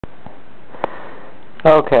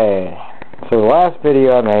Okay, so the last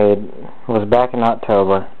video I made was back in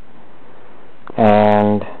October,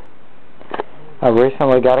 and I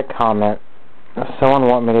recently got a comment. Someone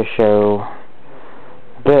wanted me to show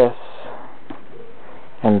this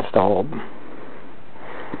installed.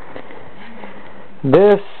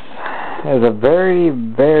 This is a very,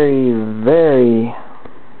 very, very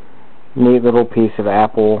neat little piece of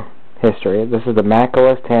Apple history. This is the Mac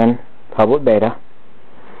OS X public beta.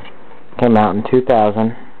 Came out in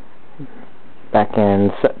 2000, back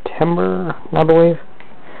in September, I believe.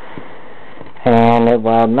 And it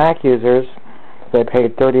allowed Mac users, they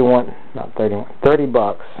paid 30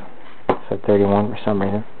 bucks. I said 31 for some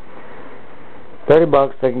reason. 30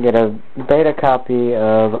 bucks, they can get a beta copy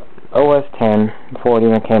of OS X before it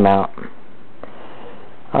even came out.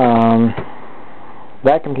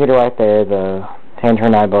 That computer right there, the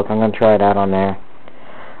Tangerine iBook, I'm going to try it out on there.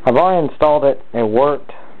 I've already installed it. It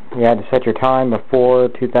worked. You had to set your time before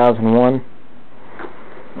 2001.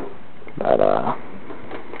 But,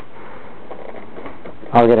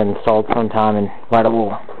 I'll get it installed sometime and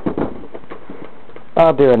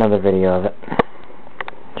I'll do another video of it,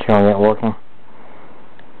 showing it working.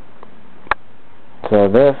 So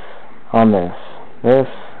this on this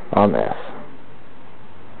on this.